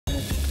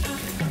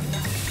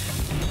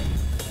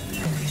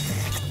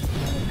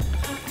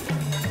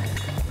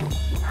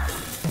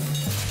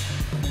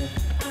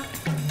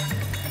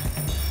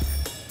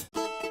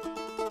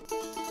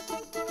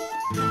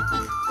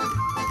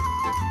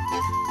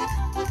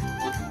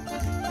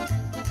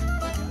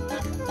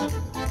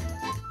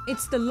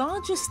It's the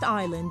largest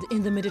island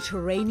in the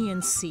Mediterranean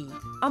Sea,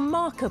 a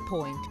marker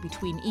point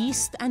between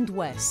East and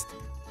West,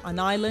 an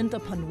island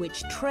upon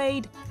which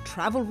trade,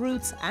 travel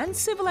routes and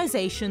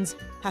civilizations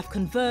have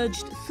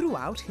converged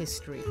throughout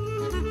history.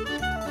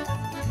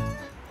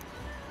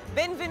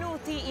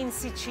 Benvenuti in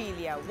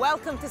Sicilia.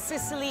 Welcome to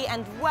Sicily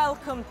and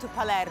welcome to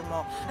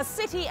Palermo, a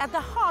city at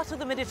the heart of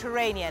the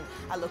Mediterranean,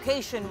 a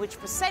location which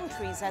for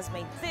centuries has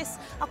made this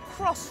a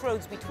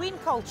crossroads between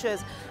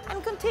cultures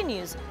and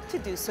continues to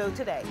do so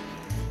today.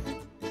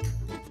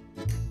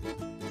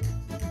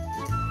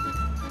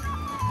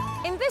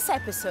 In this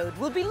episode,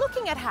 we'll be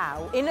looking at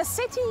how, in a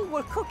city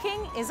where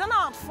cooking is an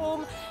art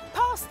form,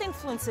 past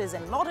influences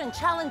and modern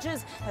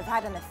challenges have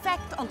had an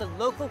effect on the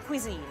local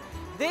cuisine.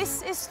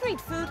 This is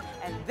street food,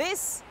 and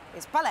this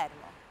is Palermo.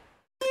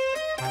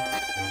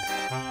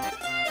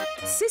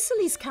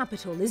 Sicily's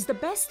capital is the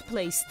best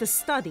place to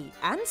study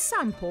and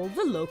sample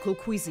the local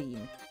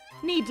cuisine.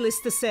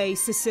 Needless to say,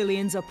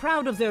 Sicilians are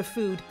proud of their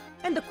food,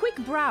 and a quick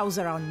browse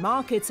around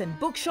markets and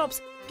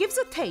bookshops gives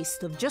a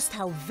taste of just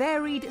how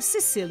varied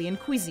Sicilian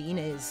cuisine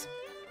is.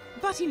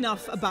 But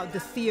enough about the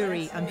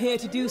theory. I'm here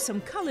to do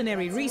some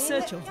culinary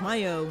research of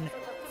my own.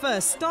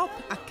 First stop,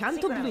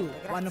 Accanto Blu,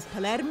 one of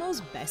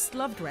Palermo's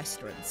best-loved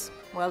restaurants.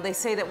 Well, they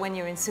say that when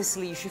you're in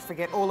Sicily, you should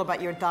forget all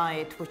about your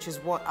diet, which is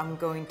what I'm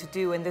going to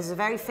do. And there's a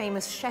very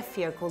famous chef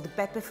here called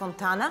Beppe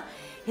Fontana.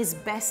 His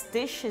best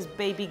dish is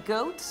baby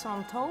goat, so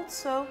I'm told,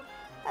 so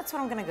that's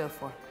what I'm going to go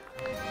for.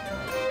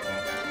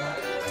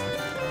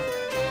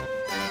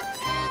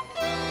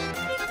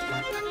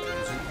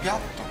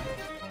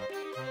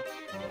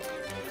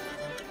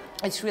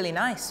 It's really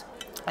nice,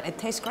 and it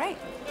tastes great.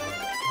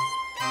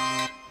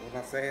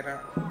 Buonasera.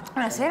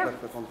 Buonasera.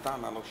 Beppe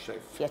Fontana, lo chef.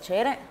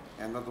 Piacere.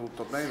 È andato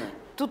tutto bene?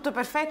 Tutto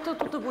perfetto,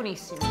 tutto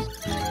buonissimo.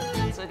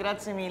 So,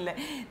 grazie mille.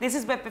 This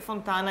is Beppe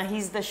Fontana.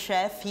 He's the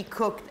chef. He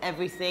cooked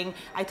everything.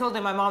 I told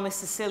him my mom is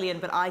Sicilian,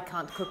 but I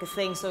can't cook a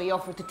thing, so he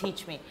offered to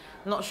teach me.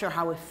 I'm not sure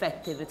how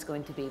effective it's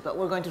going to be, but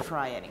we're going to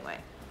try anyway.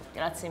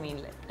 Grazie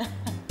mille.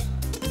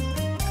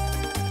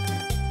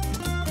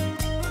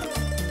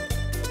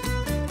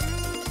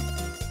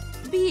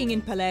 Being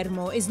in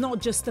Palermo is not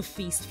just a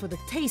feast for the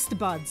taste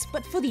buds,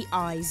 but for the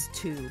eyes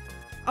too.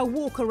 A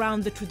walk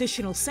around the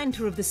traditional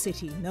center of the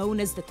city, known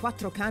as the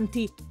Quattro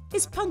Canti,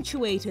 is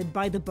punctuated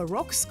by the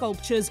Baroque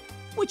sculptures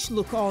which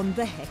look on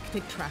the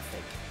hectic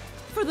traffic.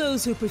 For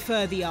those who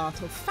prefer the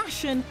art of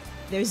fashion,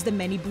 there's the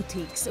many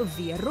boutiques of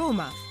Via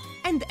Roma.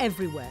 And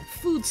everywhere,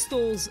 food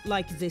stalls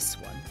like this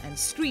one, and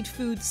street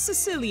food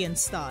Sicilian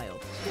style.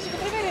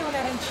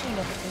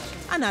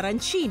 An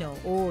arancino,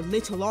 or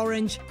little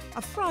orange,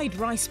 a fried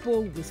rice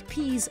ball with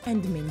peas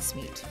and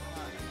mincemeat.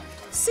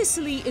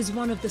 Sicily is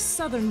one of the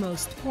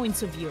southernmost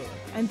points of Europe,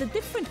 and the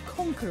different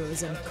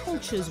conquerors and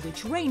cultures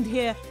which reigned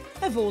here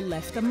have all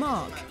left a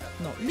mark,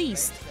 not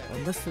least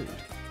on the food.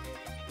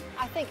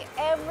 I think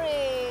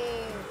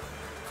every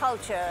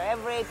culture,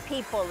 every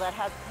people that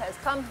has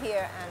come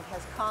here and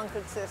has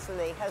conquered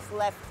Sicily has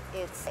left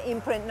its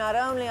imprint not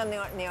only on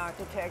the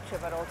architecture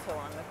but also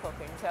on the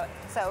cooking.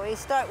 So we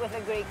start with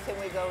the Greeks and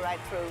we go right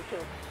through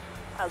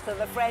to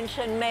the French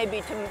and maybe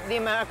to the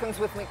Americans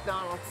with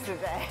McDonald's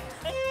today.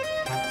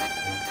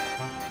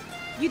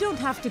 You don't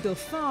have to go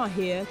far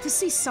here to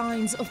see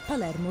signs of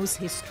Palermo's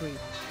history.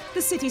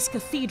 The city's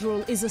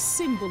cathedral is a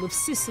symbol of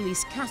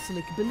Sicily's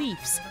Catholic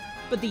beliefs,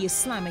 but the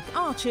Islamic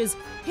arches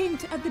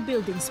hint at the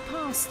building's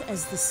past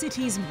as the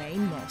city's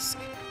main mosque.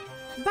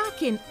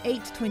 Back in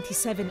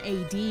 827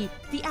 AD,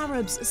 the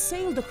Arabs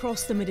sailed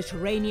across the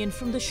Mediterranean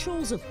from the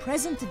shores of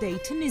present-day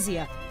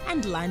Tunisia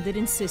and landed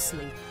in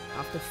Sicily.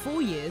 After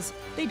 4 years,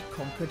 they'd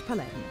conquered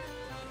Palermo.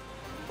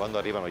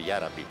 Quando arrivano gli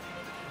arabi,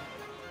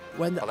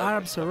 when the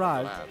Arabs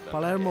arrived,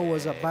 Palermo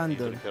was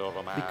abandoned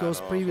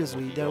because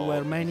previously there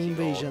were many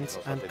invasions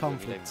and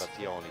conflicts.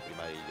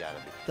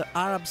 The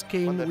Arabs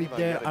came with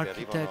their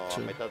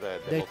architecture.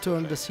 They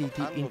turned the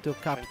city into a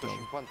capital.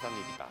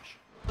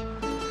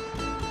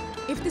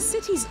 If the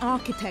city's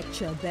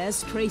architecture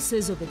bears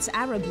traces of its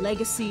Arab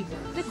legacy,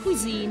 the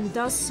cuisine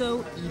does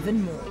so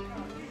even more.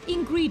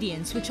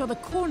 Ingredients which are the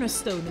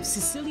cornerstone of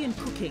Sicilian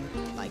cooking,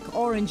 like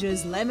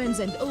oranges, lemons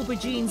and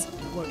aubergines,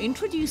 were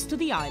introduced to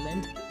the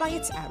island by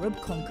its Arab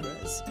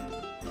conquerors.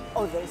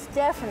 Oh, there's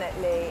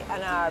definitely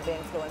an Arab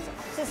influence.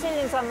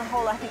 Sicilians on the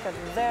whole, I think, are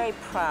very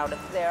proud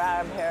of their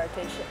Arab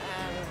heritage,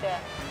 and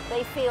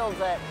they feel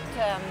that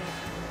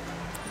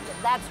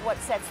that's what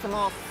sets them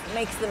off,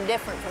 makes them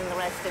different from the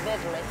rest of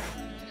Italy.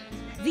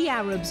 The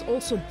Arabs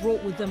also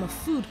brought with them a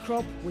food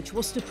crop which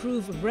was to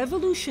prove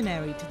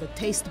revolutionary to the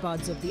taste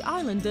buds of the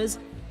islanders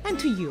and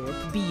to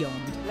Europe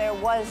beyond. There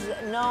was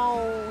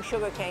no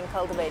sugarcane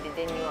cultivated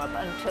in Europe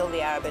until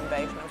the Arab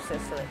invasion of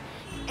Sicily.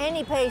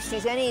 Any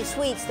pastries, any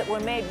sweets that were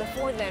made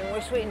before then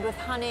were sweetened with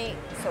honey.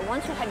 So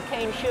once you had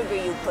cane sugar,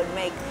 you could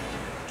make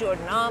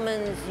Jordan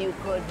almonds, you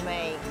could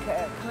make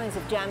kinds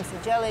of jams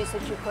and jellies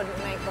that you couldn't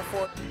make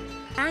before.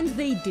 And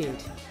they did.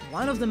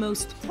 One of the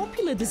most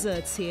popular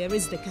desserts here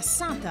is the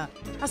cassata,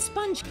 a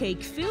sponge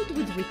cake filled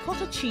with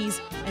ricotta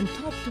cheese and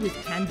topped with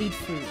candied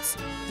fruits.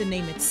 The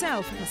name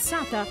itself,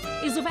 cassata,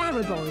 is of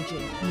Arab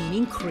origin,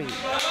 meaning cream.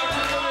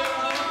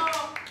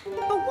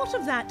 But what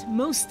of that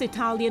most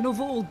Italian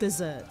of all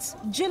desserts,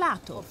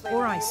 gelato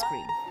or ice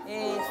cream?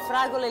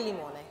 Fragole e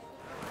limone.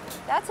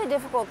 That's a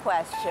difficult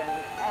question.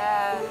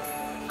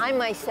 I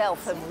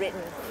myself have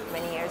written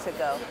many years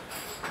ago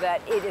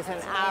that it is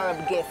an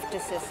Arab gift to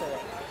Sicily.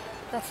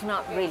 That's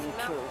not really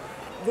true.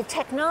 The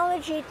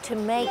technology to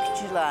make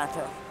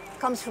gelato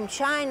comes from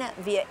China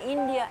via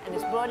India and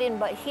is brought in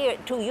by here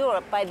to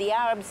Europe by the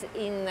Arabs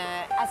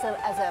as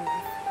a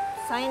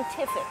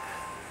scientific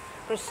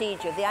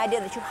procedure. The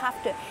idea that you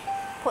have to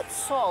put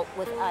salt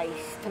with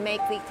ice to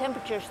make the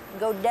temperatures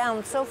go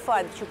down so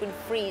far that you can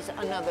freeze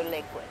another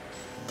liquid.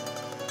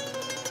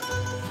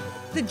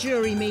 The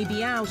jury may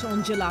be out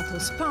on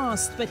gelato's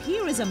past, but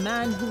here is a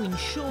man who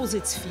ensures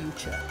its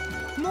future.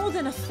 More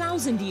than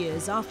 1,000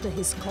 years after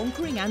his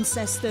conquering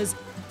ancestors,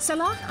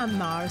 Salah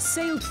Ammar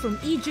sailed from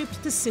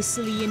Egypt to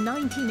Sicily in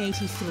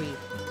 1983,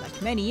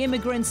 like many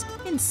immigrants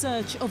in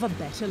search of a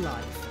better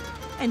life.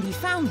 And he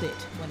found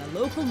it when a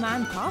local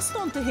man passed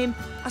on to him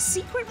a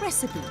secret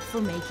recipe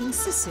for making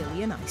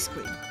Sicilian ice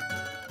cream.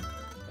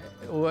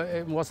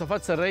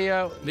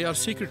 They are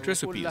secret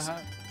recipes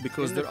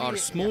because there are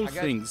small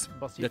things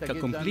that can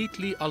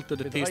completely alter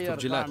the taste of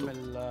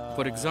gelato.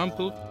 For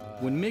example,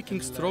 when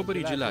making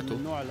strawberry gelato,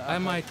 I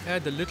might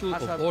add a little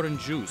of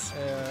orange juice.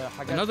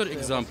 Another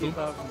example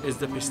is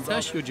the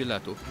pistachio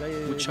gelato,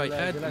 which I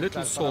add a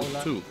little salt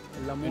too,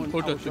 in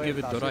order to give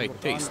it the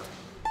right taste.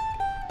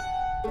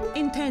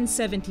 In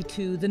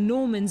 1072, the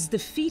Normans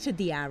defeated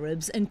the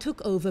Arabs and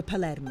took over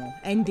Palermo,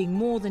 ending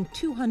more than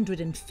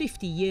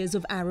 250 years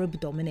of Arab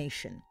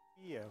domination.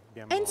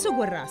 Enzo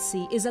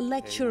Guarrassi is a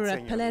lecturer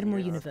at Palermo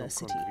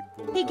University.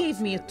 He gave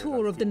me a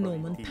tour of the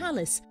Norman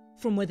palace,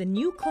 from where the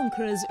new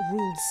conquerors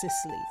ruled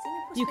Sicily.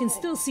 You can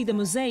still see the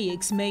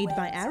mosaics made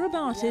by Arab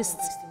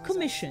artists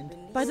commissioned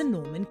by the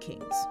Norman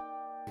kings.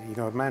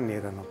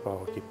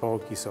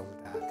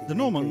 The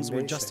Normans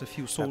were just a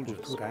few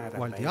soldiers,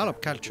 while the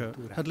Arab culture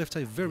had left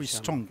a very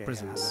strong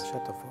presence.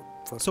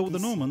 So the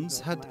Normans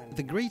had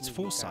the great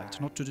foresight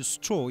not to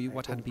destroy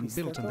what had been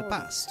built in the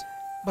past,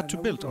 but to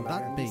build on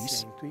that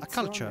base a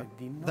culture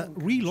that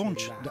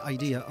relaunched the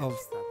idea of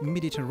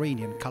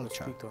Mediterranean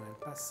culture.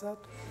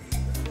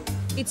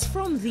 It's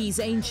from these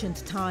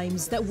ancient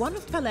times that one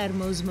of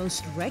Palermo's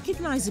most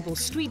recognizable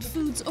street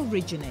foods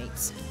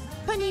originates.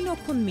 Panino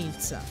con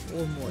milza,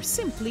 or more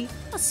simply,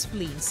 a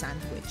spleen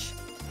sandwich.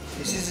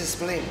 This is a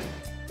spleen.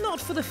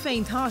 Not for the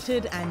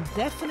faint-hearted and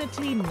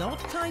definitely not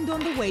kind on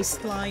the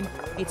waistline.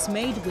 It's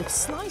made with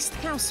sliced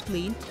cow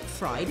spleen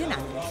fried in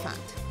animal fat.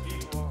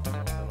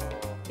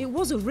 It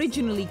was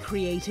originally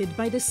created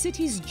by the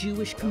city's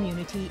Jewish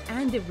community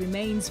and it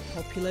remains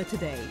popular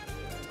today.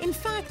 In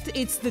fact,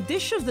 it's the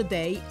dish of the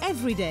day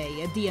every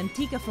day at the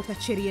Antica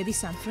Focacceria di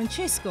San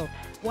Francesco,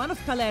 one of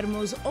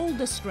Palermo's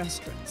oldest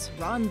restaurants,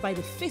 run by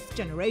the 5th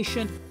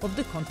generation of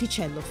the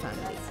Conticello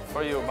family.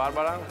 For you,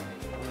 Barbara,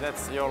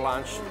 that's your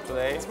lunch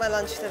today. It's my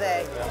lunch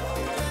today.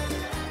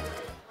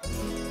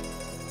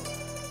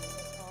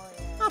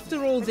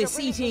 After all this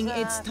eating,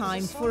 it's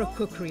time for a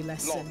cookery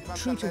lesson.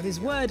 True to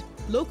his word,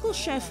 local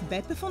chef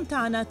Beppe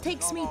Fontana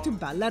takes me to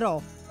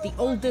Ballarò, the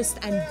oldest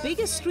and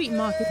biggest street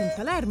market in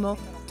Palermo,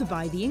 to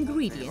buy the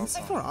ingredients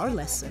for our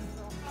lesson.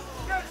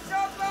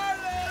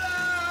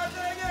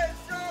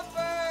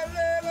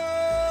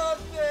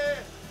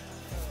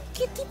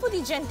 Che tipo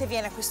di gente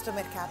viene a questo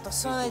mercato?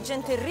 Sono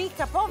gente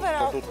ricca,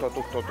 povera? Tutto.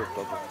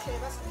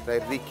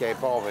 Dai ricchi ai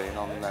poveri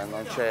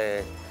non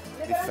c'è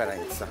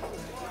differenza.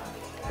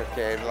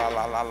 Perché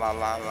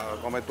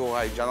come tu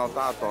hai già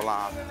notato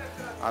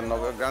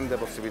hanno grande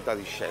possibilità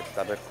di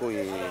scelta, per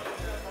cui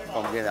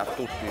conviene a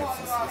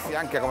tutti,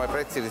 anche come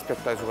prezzi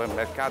rispetto ai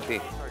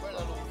supermercati.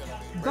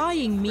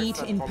 Buying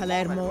meat in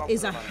Palermo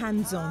is a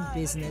hands-on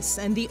business,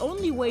 and the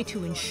only way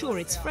to ensure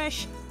it's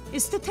fresh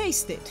is to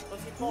taste it,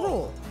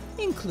 raw,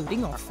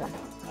 including often.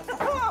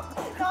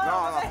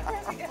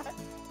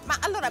 Ma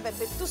allora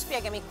Beppe, tu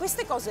spiegami,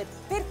 queste cose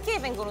perché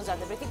vengono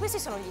usate? Perché questi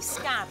sono gli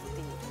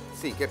scarti.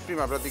 Sì, che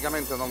prima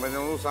praticamente non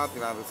venivano usati,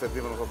 ma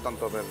servivano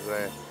soltanto per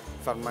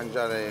far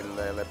mangiare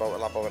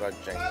la povera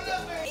gente.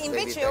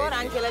 Invece ora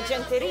anche la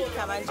gente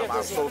ricca mangia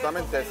così.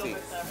 Assolutamente sì,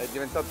 è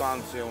diventato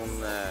anzi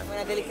una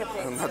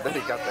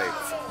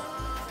delicatezza.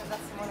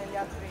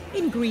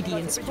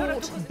 Ingredients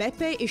bought,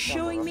 Beppe is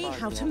showing me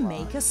how to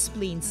make a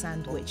spleen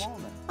sandwich,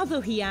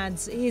 although he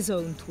adds his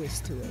own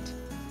twist to it.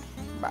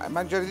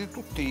 Mangiare di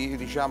tutti,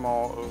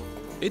 diciamo.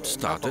 It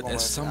started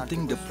as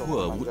something the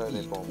poor would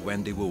eat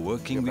when they were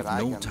working with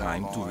no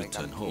time to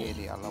return home.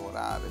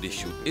 They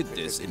should eat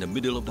this in the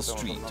middle of the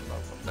street,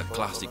 a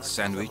classic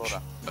sandwich,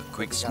 a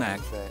quick snack,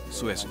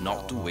 so as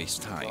not to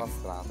waste time.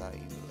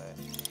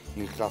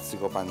 Il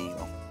classico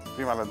panino.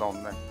 Prima le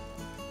donne.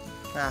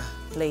 Ah,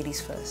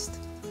 ladies first.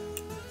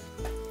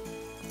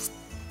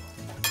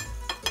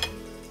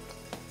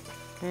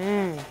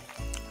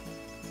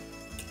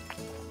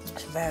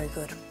 Very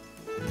good.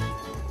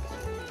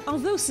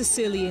 Although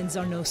Sicilians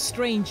are no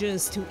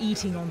strangers to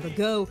eating on the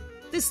go,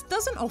 this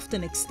doesn't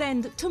often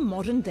extend to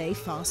modern-day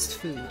fast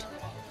food.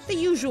 The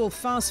usual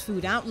fast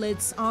food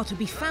outlets are to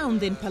be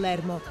found in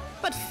Palermo,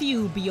 but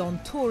few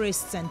beyond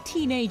tourists and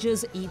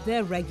teenagers eat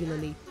there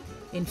regularly.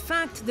 In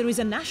fact, there is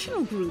a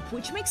national group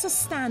which makes a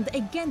stand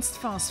against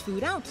fast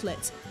food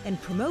outlets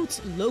and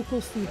promotes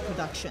local food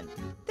production.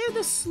 They're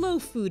the slow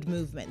food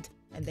movement,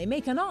 and they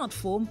make an art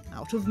form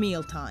out of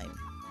mealtime.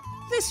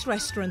 This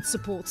restaurant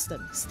supports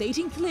them,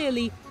 stating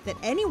clearly that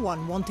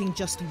anyone wanting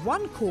just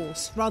one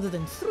course rather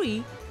than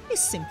 3 is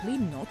simply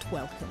not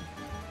welcome.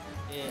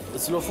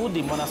 Slow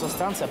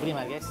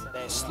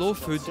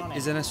food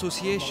is an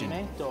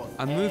association,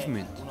 a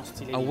movement,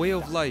 a way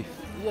of life.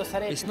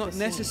 It's not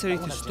necessary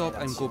to stop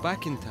and go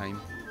back in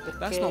time.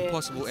 That's not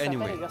possible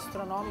anyway.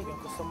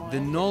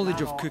 The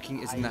knowledge of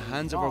cooking is in the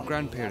hands of our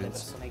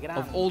grandparents,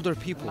 of older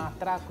people,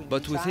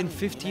 but within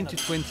 15 to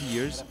 20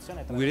 years,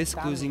 we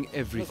risk losing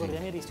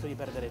everything.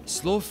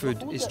 Slow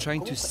food is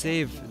trying to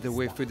save the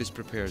way food is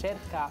prepared,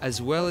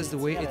 as well as the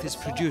way it is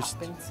produced.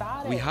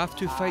 We have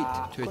to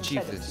fight to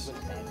achieve this.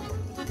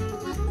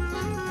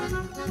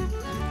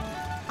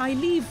 I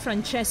leave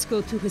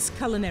Francesco to his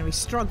culinary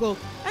struggle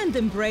and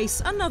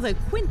embrace another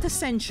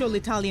quintessential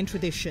Italian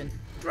tradition,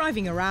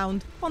 driving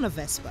around on a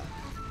Vespa.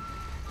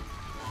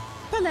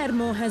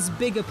 Palermo has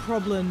bigger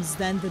problems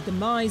than the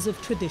demise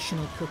of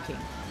traditional cooking.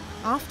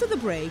 After the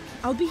break,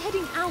 I'll be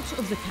heading out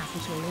of the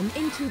capital and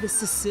into the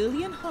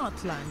Sicilian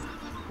heartland,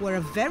 where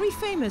a very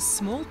famous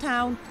small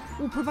town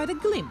will provide a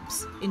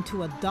glimpse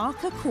into a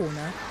darker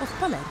corner of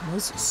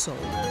Palermo's soul.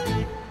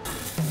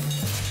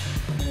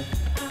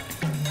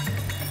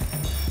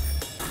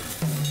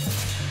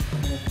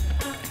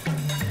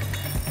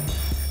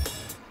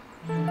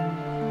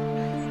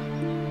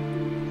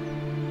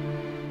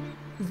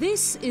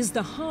 This is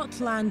the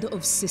heartland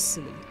of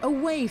Sicily,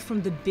 away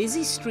from the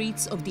busy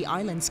streets of the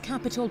island's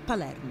capital,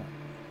 Palermo.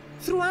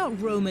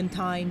 Throughout Roman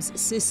times,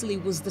 Sicily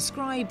was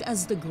described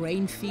as the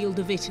grain field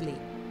of Italy.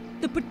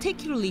 The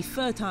particularly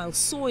fertile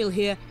soil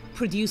here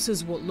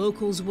produces what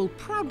locals will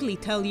proudly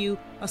tell you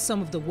are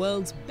some of the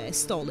world's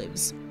best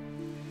olives.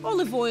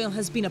 Olive oil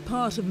has been a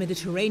part of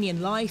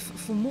Mediterranean life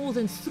for more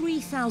than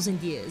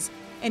 3,000 years,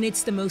 and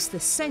it's the most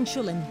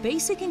essential and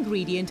basic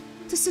ingredient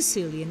to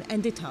Sicilian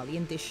and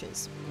Italian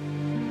dishes.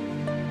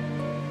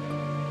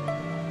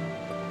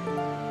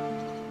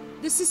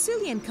 The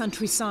Sicilian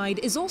countryside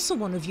is also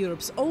one of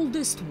Europe's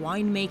oldest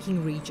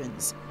winemaking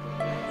regions.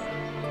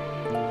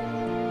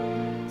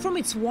 From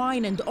its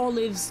wine and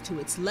olives to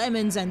its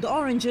lemons and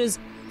oranges,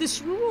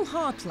 this rural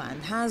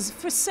heartland has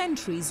for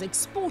centuries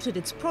exported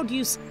its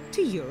produce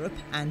to Europe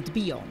and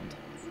beyond.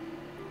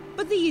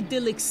 But the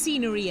idyllic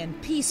scenery and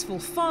peaceful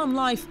farm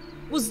life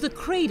was the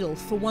cradle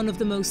for one of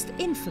the most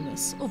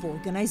infamous of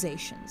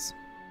organizations.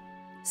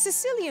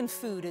 Sicilian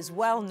food is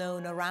well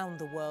known around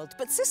the world,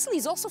 but Sicily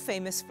is also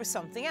famous for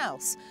something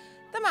else,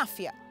 the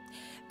mafia.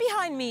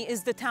 Behind me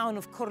is the town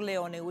of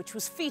Corleone, which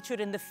was featured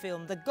in the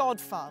film The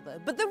Godfather.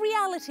 But the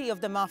reality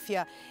of the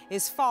mafia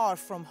is far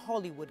from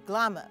Hollywood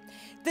glamour.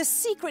 The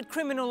secret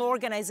criminal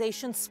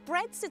organization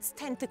spreads its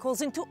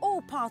tentacles into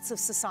all parts of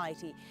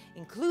society,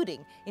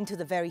 including into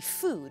the very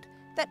food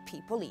that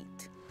people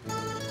eat.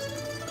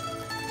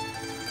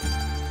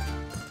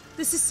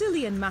 The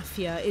Sicilian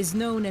mafia is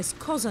known as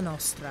Cosa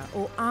Nostra,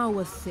 or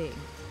Our Thing,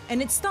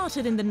 and it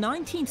started in the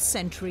 19th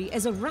century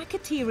as a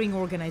racketeering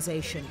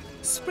organization,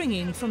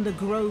 springing from the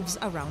groves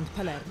around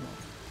Palermo.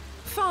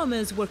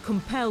 Farmers were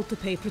compelled to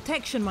pay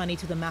protection money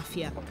to the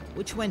mafia,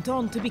 which went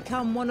on to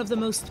become one of the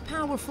most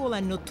powerful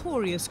and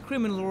notorious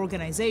criminal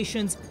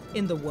organizations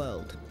in the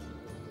world.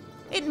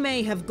 It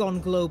may have gone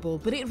global,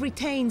 but it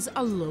retains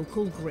a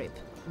local grip,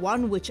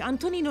 one which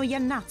Antonino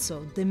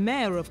Iannazzo, the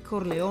mayor of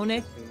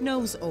Corleone,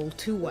 knows all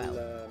too well.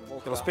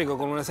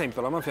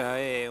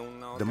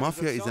 The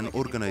mafia is an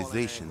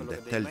organization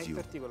that tells you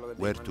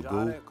where to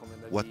go,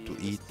 what to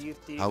eat,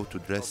 how to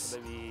dress,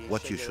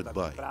 what you should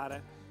buy.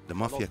 The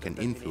mafia can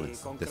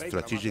influence the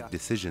strategic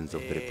decisions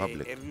of the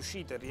republic,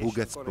 who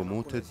gets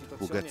promoted,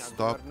 who gets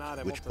stopped,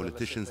 which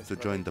politicians to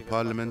join the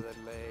parliament.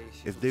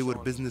 If they were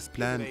business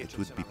plan, it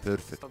would be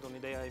perfect.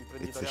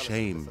 It's a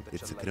shame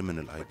it's a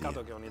criminal idea.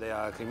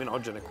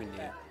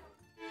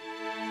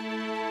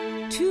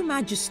 Two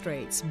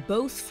magistrates,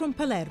 both from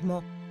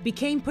Palermo,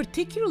 became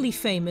particularly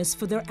famous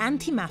for their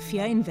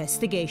anti-mafia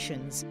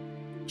investigations.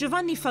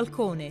 Giovanni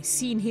Falcone,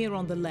 seen here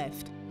on the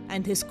left,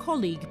 and his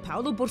colleague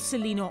Paolo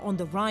Borsellino on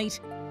the right,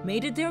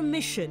 made it their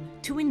mission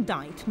to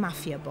indict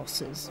mafia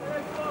bosses.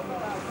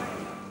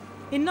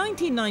 In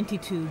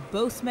 1992,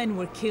 both men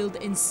were killed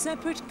in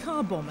separate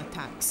car bomb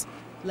attacks,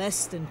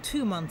 less than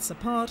 2 months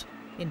apart,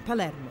 in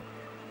Palermo.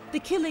 The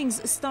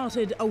killings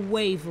started a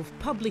wave of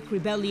public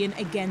rebellion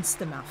against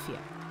the mafia.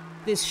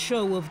 This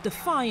show of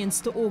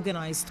defiance to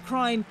organized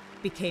crime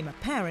became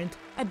apparent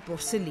at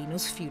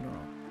Borsellino's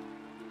funeral.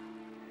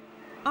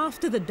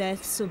 After the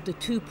deaths of the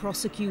two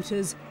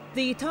prosecutors,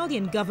 the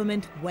Italian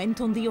government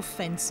went on the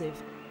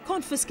offensive,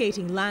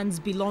 confiscating lands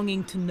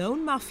belonging to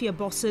known mafia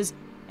bosses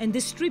and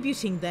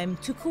distributing them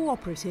to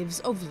cooperatives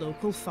of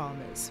local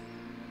farmers.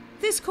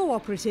 This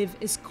cooperative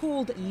is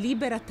called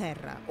Libera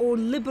Terra, or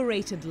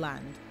Liberated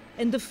Land,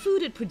 and the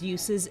food it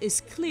produces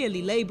is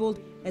clearly labelled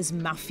as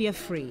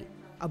mafia-free,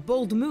 a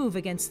bold move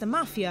against the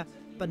mafia,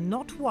 but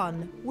not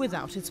one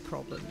without its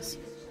problems.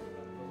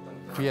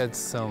 We had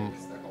some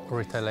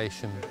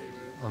retaliation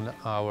on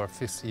our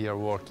first year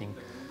working.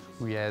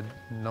 We had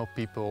no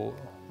people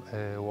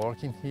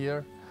working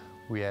here.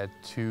 We had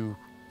 2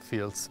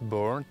 fields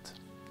burnt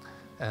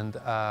and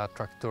a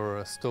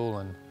tractor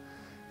stolen.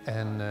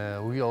 And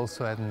we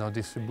also had no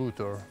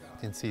distributor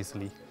in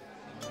Sicily.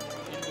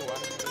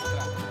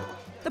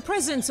 The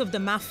presence of the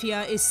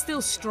mafia is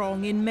still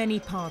strong in many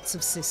parts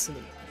of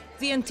Sicily.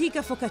 The Antica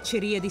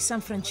Focacceria di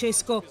San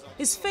Francesco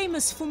is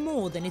famous for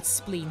more than its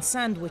spleen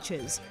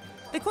sandwiches.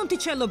 The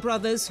Conticello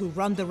brothers, who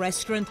run the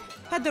restaurant,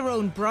 had their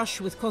own brush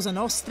with Cosa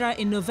Nostra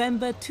in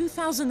November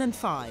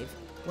 2005,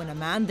 when a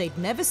man they'd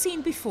never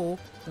seen before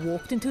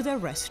walked into their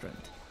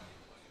restaurant.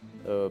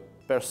 A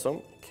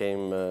person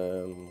came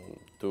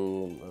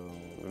to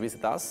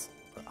visit us,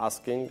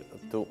 asking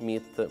to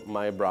meet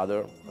my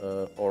brother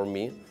or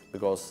me,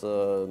 because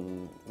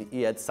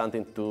he had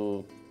something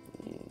to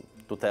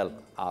tell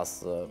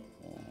us.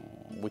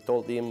 We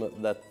told him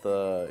that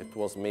it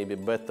was maybe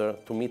better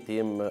to meet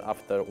him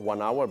after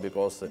 1 hour,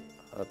 because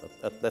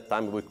at that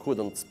time we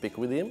couldn't speak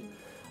with him.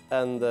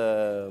 And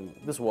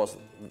this was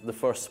the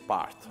first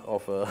part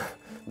of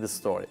this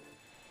story.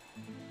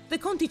 The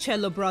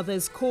Conticello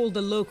brothers called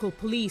the local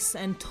police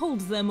and told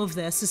them of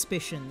their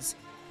suspicions.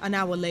 An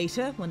hour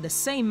later, when the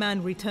same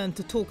man returned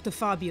to talk to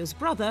Fabio's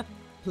brother,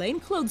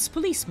 plainclothes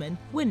policemen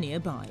were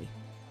nearby.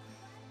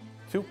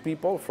 2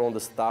 people from the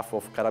staff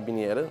of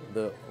Carabinieri,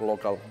 the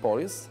local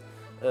police,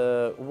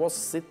 was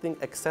sitting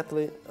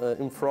exactly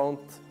in front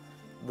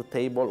the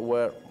table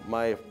where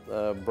my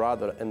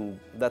brother and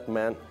that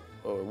man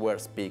were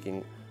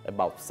speaking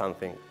about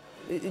something.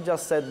 He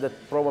just said that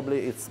probably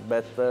it's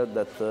better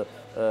that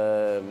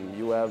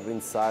you have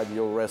inside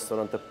your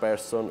restaurant a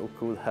person who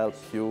could help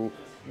you.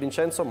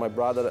 Vincenzo, my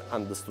brother,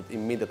 understood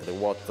immediately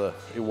what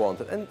he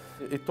wanted, and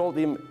he told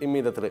him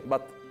immediately,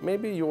 but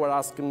maybe you were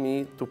asking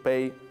me to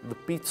pay the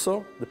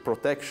pizzo, the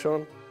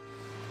protection.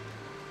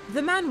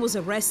 The man was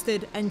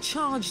arrested and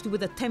charged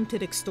with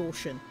attempted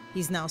extortion.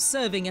 He's now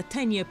serving a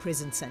 10-year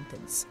prison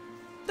sentence.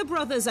 The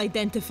brothers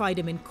identified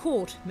him in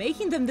court,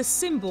 making them the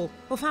symbol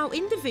of how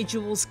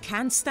individuals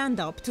can stand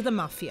up to the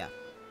mafia.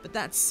 But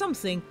that's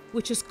something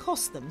which has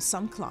cost them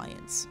some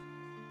clients.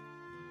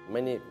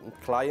 Many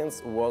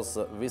clients was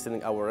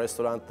visiting our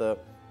restaurant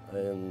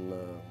in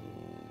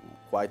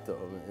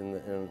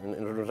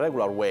a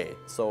regular way,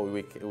 so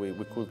we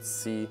could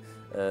see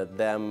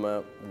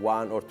them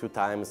 1 or 2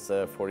 times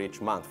for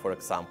each month, for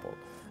example.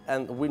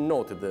 And we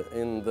noted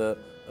in the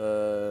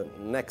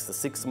next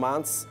 6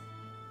 months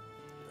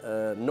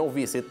no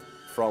visit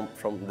from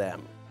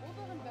them.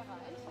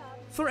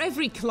 For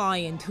every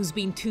client who's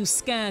been too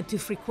scared to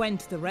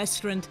frequent the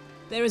restaurant,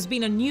 there has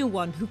been a new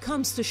one who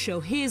comes to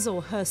show his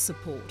or her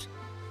support.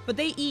 But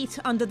they eat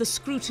under the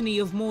scrutiny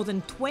of more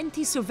than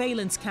 20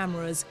 surveillance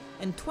cameras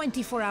and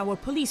 24-hour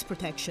police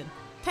protection,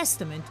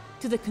 testament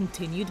to the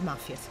continued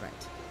mafia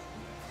threat.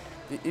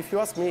 If you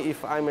ask me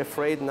if I'm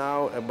afraid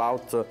now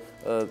about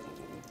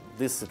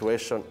this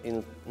situation,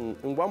 in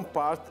one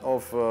part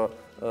of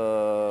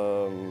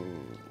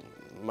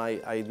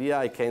my idea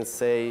I can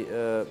say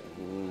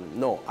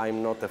no,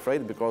 I'm not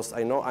afraid, because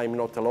I know I'm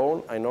not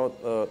alone. I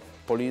know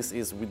police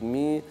is with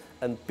me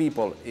and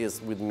people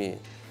is with me.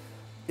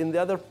 In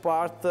the other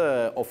part,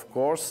 of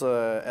course,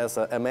 as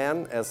a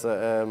man, as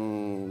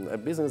a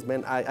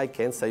businessman, I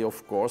can say,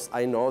 of course,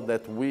 I know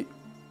that we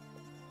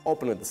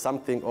opened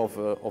something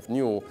of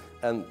new,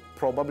 and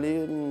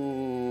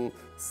probably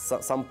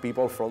some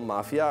people from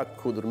mafia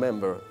could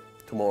remember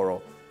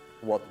tomorrow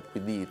what we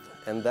did,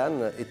 and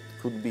then it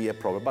could be a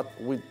problem, but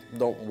we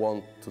don't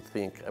want to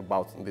think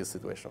about this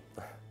situation.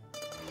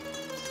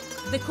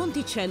 The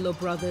Conticello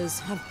brothers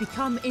have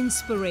become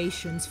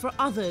inspirations for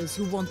others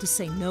who want to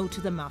say no to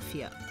the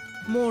mafia.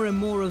 More and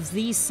more of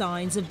these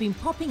signs have been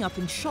popping up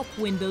in shop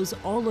windows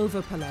all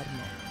over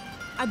Palermo.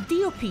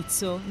 Addio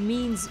pizzo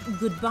means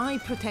goodbye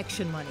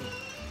protection money,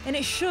 and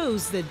it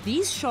shows that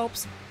these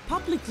shops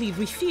publicly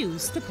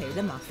refuse to pay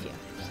the mafia.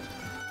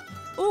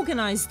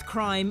 Organized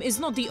crime is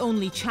not the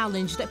only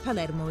challenge that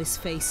Palermo is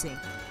facing.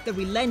 The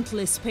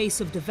relentless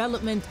pace of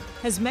development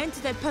has meant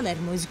that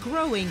Palermo is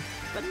growing,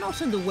 but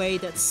not in the way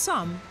that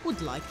some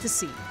would like to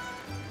see.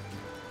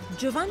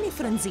 Giovanni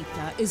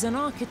Franzita is an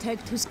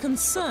architect who's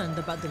concerned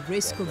about the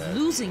risk of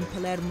losing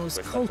Palermo's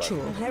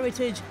cultural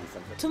heritage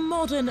to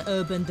modern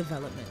urban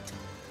development.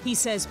 He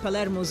says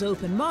Palermo's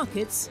open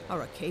markets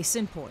are a case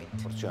in point.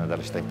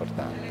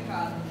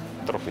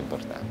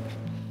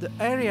 The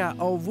area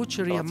of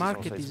Vucceria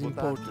Market is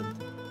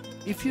important.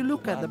 If you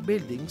look at the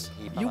buildings,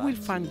 you will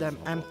find them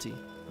empty.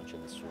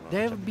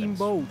 They have been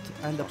bought,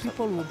 and the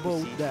people who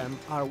bought them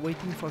are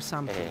waiting for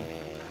something.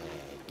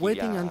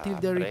 waiting until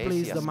they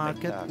replace the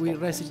market with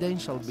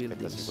residential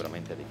buildings.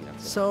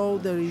 So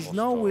there is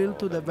no will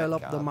to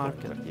develop the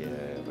market.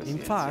 In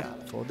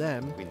fact, for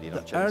them,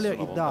 the earlier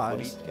it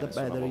dies, the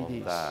better it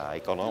is.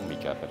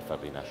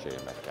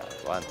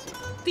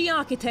 The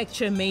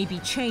architecture may be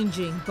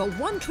changing, but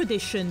one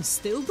tradition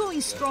still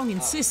going strong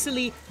in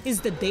Sicily is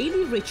the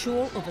daily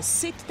ritual of a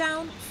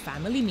sit-down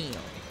family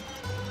meal.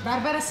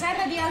 Barbara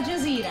Serra di Al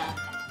Jazeera.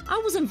 I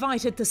was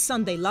invited to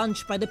Sunday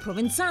lunch by the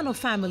Provenzano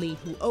family,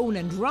 who own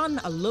and run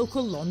a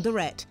local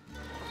laundrette.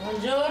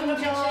 Buongiorno,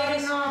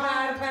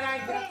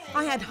 Barbara.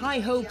 I had high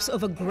hopes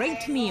of a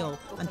great meal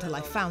until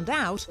I found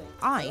out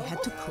I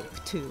had to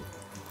cook too.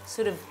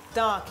 Sort of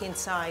dark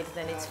inside,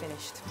 then it's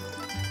finished.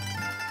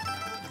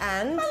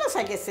 And? Ma lo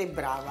sai che sei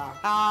brava.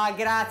 Ah,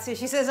 grazie.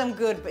 She says I'm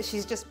good, but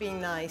she's just being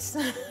nice.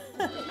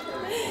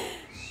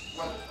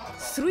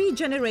 3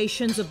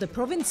 generations of the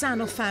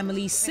Provenzano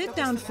family sit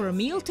down for a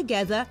meal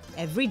together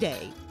every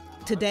day.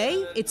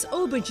 Today, it's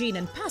aubergine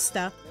and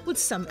pasta with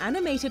some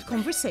animated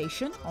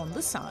conversation on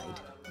the side.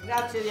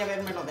 Grazie di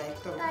avermelo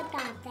detto.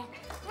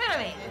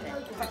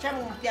 Veramente.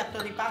 Facciamo un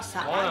piatto di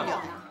pasta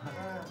aglio.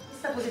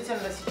 Questa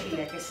posizione della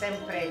Sicilia che è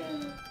sempre...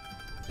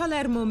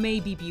 Palermo may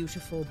be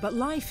beautiful, but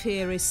life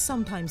here is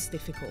sometimes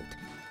difficult.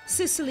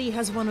 Sicily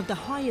has one of the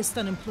highest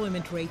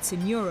unemployment rates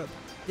in Europe.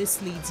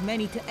 This leads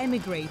many to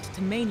emigrate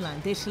to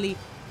mainland Italy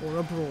or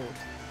abroad.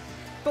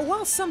 But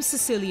while some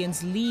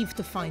Sicilians leave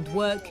to find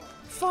work,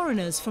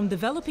 foreigners from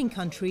developing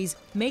countries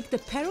make the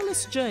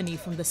perilous journey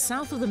from the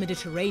south of the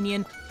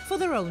Mediterranean for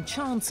their own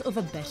chance of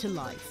a better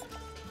life.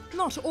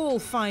 Not all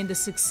find the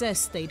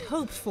success they'd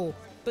hoped for,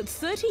 but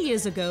 30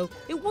 years ago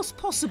it was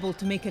possible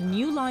to make a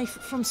new life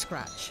from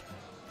scratch.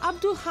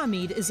 Abdul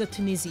Hamid is a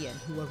Tunisian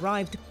who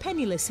arrived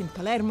penniless in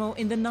Palermo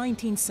in the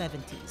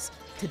 1970s.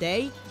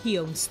 Today, he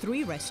owns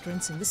 3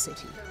 restaurants in the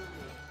city.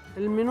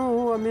 The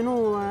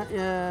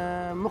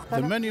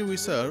menu we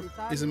serve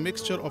is a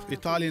mixture of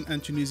Italian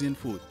and Tunisian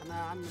food.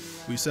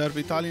 We serve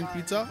Italian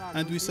pizza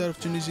and we serve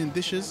Tunisian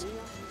dishes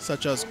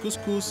such as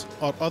couscous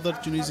or other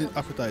Tunisian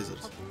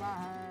appetizers.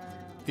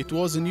 It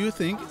was a new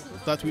thing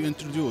that we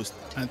introduced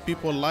and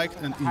people liked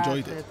and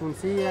enjoyed it.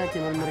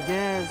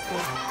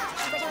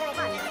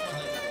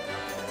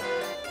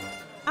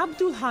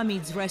 Abdul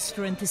Hamid's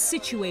restaurant is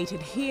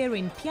situated here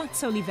in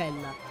Piazza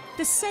Olivella,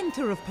 the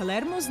center of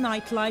Palermo's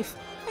nightlife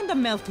and a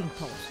melting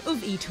pot of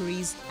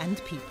eateries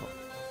and people.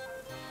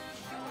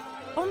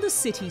 On the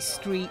city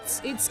streets,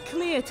 it's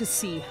clear to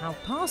see how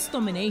past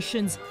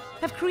dominations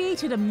have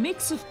created a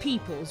mix of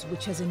peoples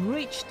which has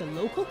enriched the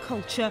local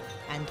culture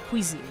and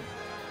cuisine.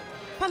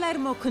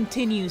 Palermo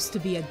continues to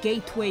be a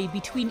gateway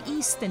between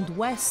east and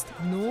west,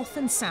 north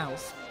and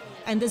south,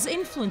 and as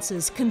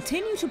influences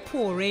continue to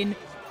pour in,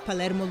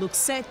 Palermo looks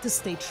set to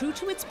stay true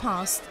to its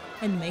past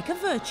and make a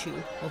virtue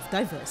of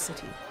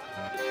diversity.